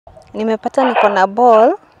Nimepata niko na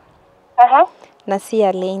ball. Na si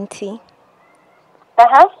ya lenti.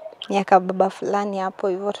 Ni baba fulani hapo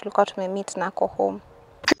hivyo tulikuwa tumemeet nako home.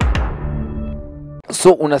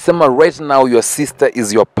 So unasema right now your sister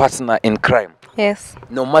is your partner in crime? Yes.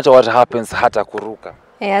 No matter what happens hata kuruka.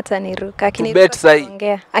 Hata niruka.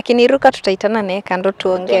 Akiniruka tutaitana naye kando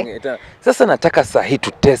tuongee. Sasa nataka sahi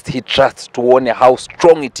to test his trust, tuone how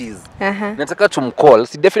strong it is. Nataka tumcall.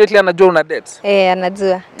 Si definitely anajua una date?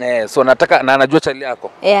 Anajua. So nataka na anajua chali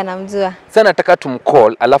yako? Anamjua. Sasa nataka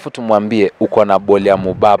tumcall alafu tumwambie uko na boli ya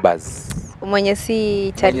Mubabas. Mwenye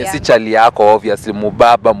si chali yako. Mwenye si chali yako obviously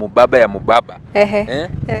Mubaba ya Mubaba.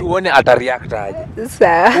 Tuone ata react aje.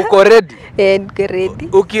 Sawa. Uko ready? Niko ready.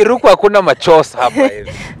 Ukiruka hakuna machozi hapa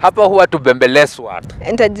hivi. Hapa huwa tubembelezwa watu.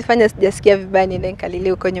 Nitajifanya sijasikia vibaya nile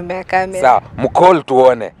nikalile uko nyuma ya kamera. Sawa, mcall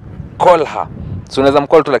tuone. Call her. So unaweza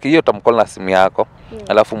mcall tu, lakini hiyo utamcall na simu yako.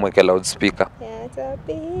 Alafu mweke loudspeaker.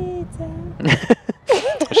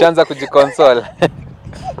 Ushaanza kujiconsole.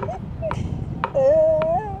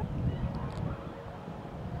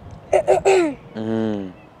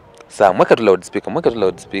 Sawa, mweka tu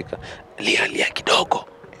loudspeaker. Lia kidogo.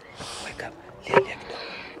 Lia kidogo.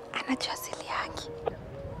 Anajua sili yangi.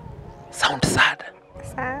 Sound sad.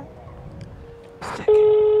 Sawa.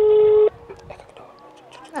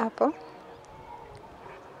 Hapo.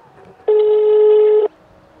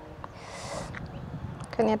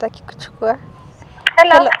 Kaniataki kuchukua.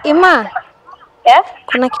 Hello. Ima. Yes?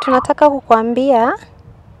 Kuna kitu nataka kukuambia.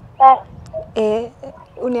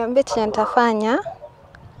 Uniambie chenye nitafanya.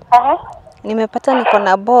 Nimepata niko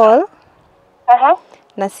na ball.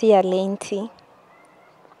 Na si ya lenti.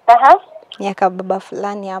 Ni baba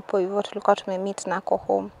fulani hapo hivyo tulikuwa tumemeet nako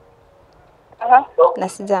home. Na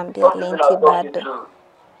sijaambia lenti bado.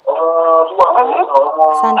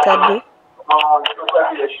 Santa du.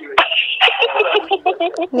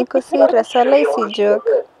 Niko serious, wala si joke.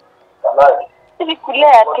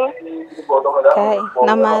 Sikulea tu. Kai,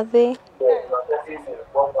 na madhe.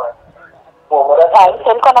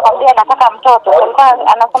 Alikuwa anakuambia nataka mtoto. Alikuwa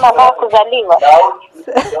anasema anataka kuzaliwa.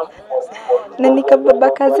 Na nika baba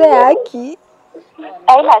kaze haki.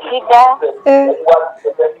 Haina shida.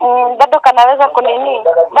 Bado kanaweza kunini?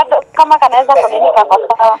 Bado kama kanaweza kunini kwa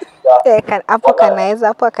sawa. Hapo kanaweza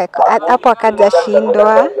hapo akaja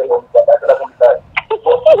shindwa.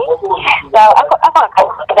 Sawa, hapo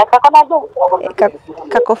kako na do.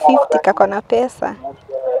 Kako 50 kako na pesa.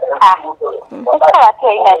 Sasa watu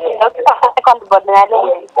haina shida. Second born na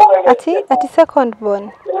lenti. Ati second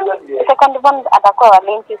born. Second born atakuwa wa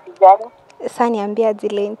lenti sijali. Sasa niambia aje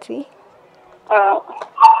lenti.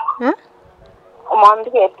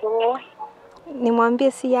 Umwambie tu.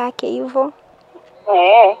 Nimwambie si yake hivyo.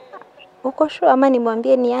 Uko sure ama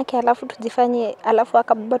nimwambie ni yake alafu tujifanye alafu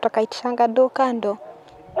akababa tukaitishanga do kando?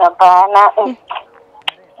 Hapana.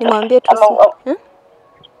 Nimwambie tu si.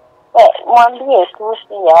 Mwambie tu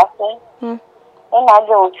si yake.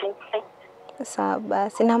 Haja uchi. Sawa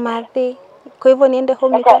basi na madhi. Kwa hivyo niende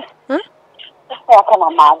home nika. Yake na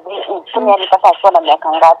madhi. Mimi alipata akiwa na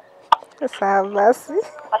miaka ngapi? Sawa basi.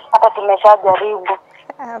 Hata tumeshajaribu.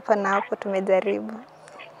 Hapa na hapo tumejaribu.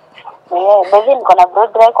 Basi niko na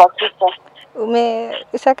blood dry kwa kichwa.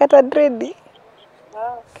 Ushakata dread?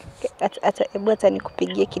 Acha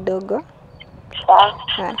nikupigie kidogo. Sawa.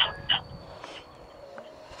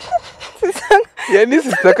 Yaani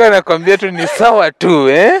sitaka nakwambia tu ni sawa tu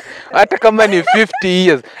hata kama ni 50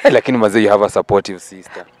 years. Lakini mazee you have a supportive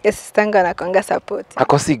sister. Sister yangu anakuanga support.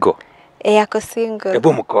 Ako single? Ako single.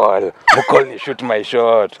 Hebu mcall ni shoot my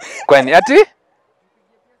shot. Kwani ati?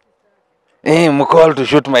 Mcall to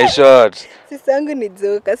shoot my shot. Sister yangu ni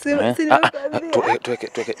joka.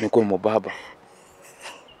 Tuweke niko Mubaba.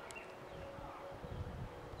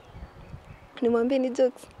 Nimwambie ni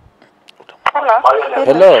jokes.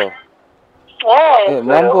 Hello.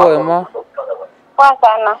 Mambo Emma? Poa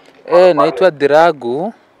sana. Naitwa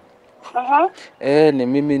Diragu. Ni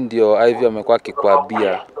mimi ndio Ivy amekuwa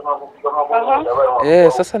akikwambia.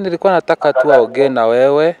 Sasa nilikuwa nataka tu aongee na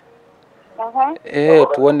wewe.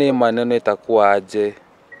 Tuone maneno itakuwa aje.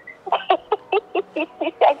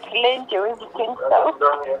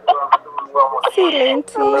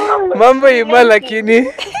 Silenti. Mambo ima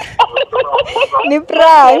lakini. Ni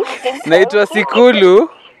prank. Naitwa Sikulu.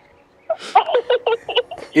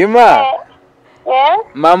 Ima.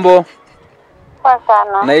 Mambo. Poa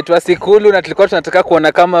sana. Naitwa Sikulu na tulikuwa tunataka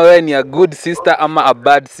kuona kama wewe ni a good sister ama a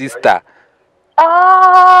bad sister.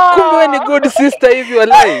 Kumbe wewe ni good sister hivi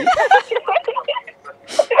walai.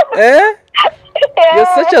 You're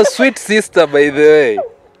such a sweet sister by the way.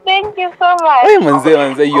 Thank you so much. Hey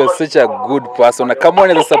manze, you are such a good person. Na kama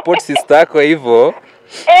unaweza support sister yako hivyo,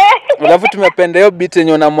 Alafu tumependa hiyo beat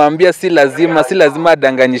yenye unamwambia si lazima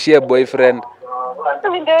adanganyishie boyfriend.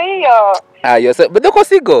 Ndio hiyo. Hiyo sasa uko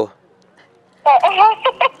sigo?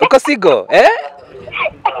 Uko sigo?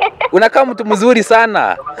 Unakaa mtu mzuri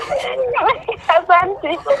sana.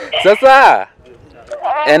 Asante. Sasa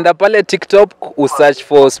enda pale TikTok usearch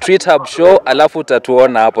for Street Hub Show alafu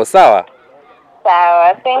utatuona hapo, sawa?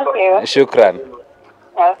 Sawa, thank you. Shukran.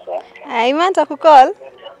 Okay. Imanta kukol.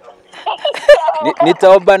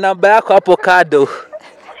 Nitaomba namba yako hapo kado.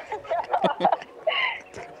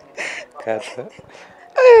 Kata.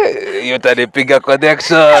 Yotanipiga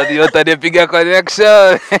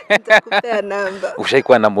connection. Nitakupea namba.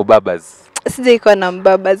 Ushaikuwa na Mubabas? Sijaikuwa na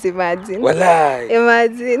Mubabas, imagine. Walai.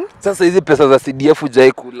 Imagine. Sasa hizi pesa za CDF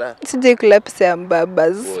hujaikula? Sijaikula pesa ya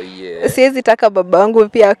Mubabas. Oh yeah. Siwezi taka baba wangu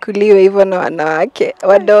pia akuliwe hivyo na wanawake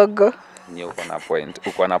wadogo.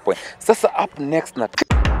 Uko na point. Sasa up next na